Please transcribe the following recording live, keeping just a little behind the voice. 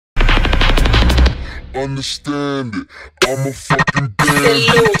understand it. I'm a fucking bandit.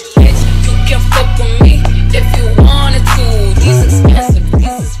 Salute, bitch. You can fuck with me if you wanted to. These expensive,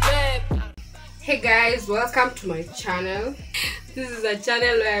 this is red. Hey guys, welcome to my channel. This is a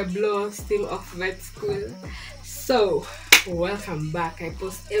channel where I blow steam off vet school. So welcome back. I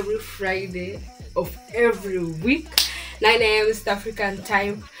post every Friday of every week, 9 a.m. East African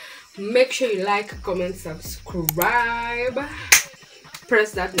time. Make sure you like, comment, subscribe,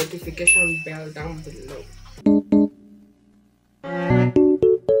 press that notification bell down below.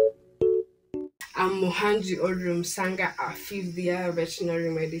 I'm Mohanji Odrum Sanga, a 5th year veterinary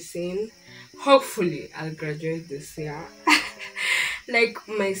medicine. Hopefully I'll graduate this year. Like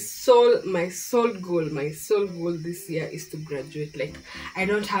my sole goal this year is to graduate. Like I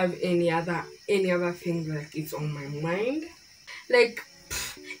don't have any other thing like it's on my mind. Like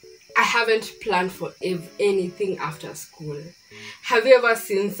I haven't planned for anything after school. Have you ever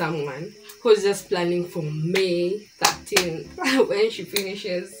seen someone who's just planning for May 13th when she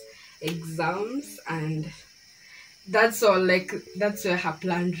finishes exams, and that's all? Like that's where her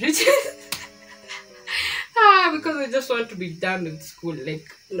plan reaches. Because I just want to be done with school. Like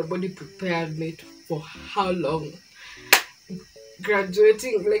nobody prepared me for how long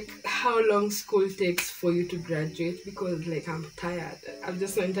graduating, like how long school takes for you to graduate, because like I'm tired. I'm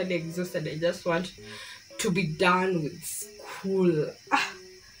just mentally exhausted. I just want to be done with school.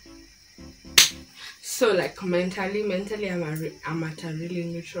 So like mentally I'm at a really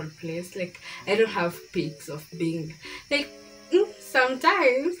neutral place. Like I don't have peaks of being like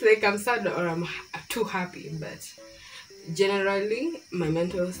sometimes like I'm sad or I'm too happy, but generally my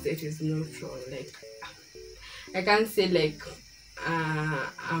mental state is neutral. Like I can't say like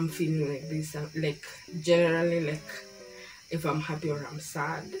I'm feeling like this. Like generally, like if I'm happy or I'm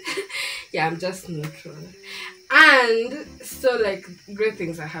sad. Yeah, I'm just neutral. And so like great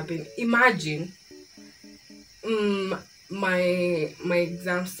things are happening. Imagine my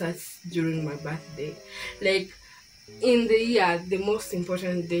exam starts during my birthday. Like in the year, the most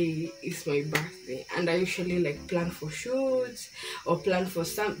important day is my birthday, and I usually like plan for shoots or plan for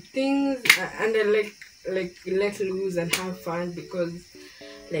some things, and I like let loose and have fun because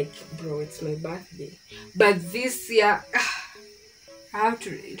like bro, it's my birthday. But this year I have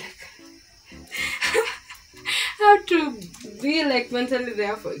to like I have to be like mentally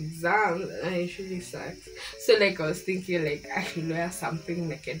there for exams, and it usually sucks. So like I was thinking like I should wear something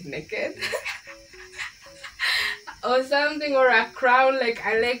naked or something, or a crown. Like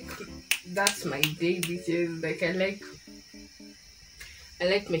I like, that's my day, bitches. Like I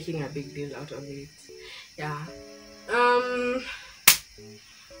like making a big deal out of it. Yeah.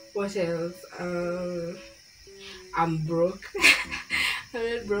 What else? I'm broke.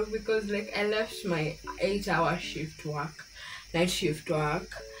 I'm not broke because like I left my 8-hour night shift work.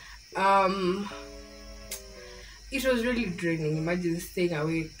 It was really draining. Imagine staying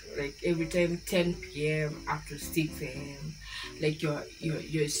awake like every time 10 p.m. up to 6 a.m. Like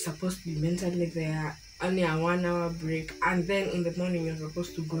you're supposed to be mentally there, only a 1-hour break, and then in the morning you're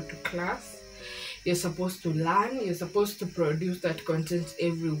supposed to go to class. You're supposed to learn. You're supposed to produce that content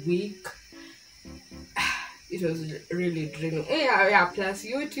every week. It was really draining. Yeah. Plus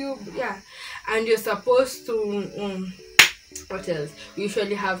YouTube, yeah, and you're supposed to. What else? We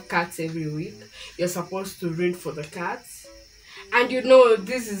usually have cats every week. You're supposed to read for the cats. And you know,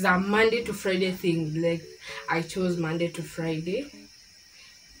 this is a Monday to Friday thing. Like, I chose Monday to Friday.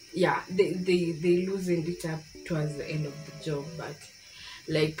 Yeah, they loosened it up towards the end of the job. But,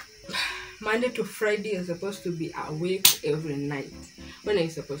 like, Monday to Friday, you're supposed to be awake every night. When are you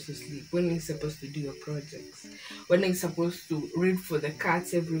supposed to sleep? When are you supposed to do your projects? When are you supposed to read for the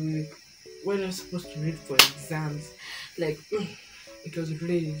cats every week? When are you supposed to read for exams? Like it was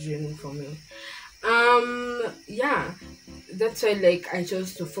really draining for me. Yeah, that's why like I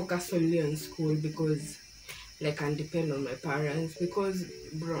chose to focus solely on school, because like I can depend on my parents, because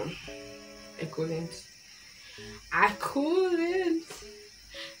bro, I couldn't.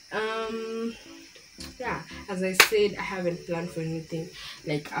 Yeah, as I said, I haven't planned for anything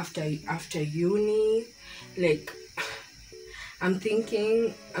like after uni. Like I'm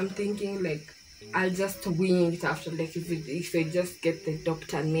thinking like I'll just wing it after, like if I just get the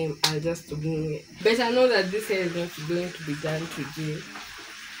doctor name, I'll just wing it. But I know that this year is not going to be done today.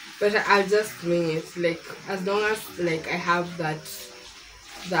 But I'll just wing it. Like as long as like I have that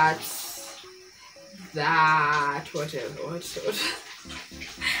what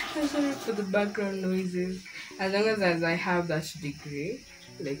I'm sorry for the background noises. As long as I have that degree,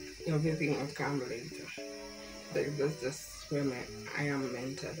 like everything will come later. Like that's just where I am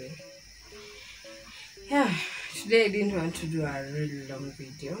mentally. Yeah, today I didn't want to do a really long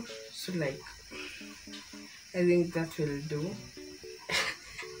video, so like I think that will do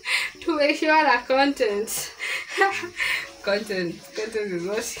to make sure that content is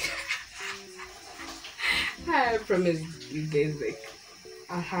what I promise you guys, like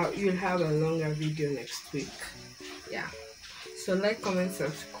you'll have a longer video next week. Yeah, so like, comment,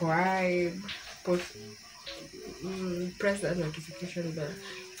 subscribe, post, press that notification bell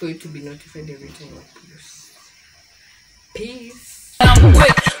for you to be notified every time I post. Peace.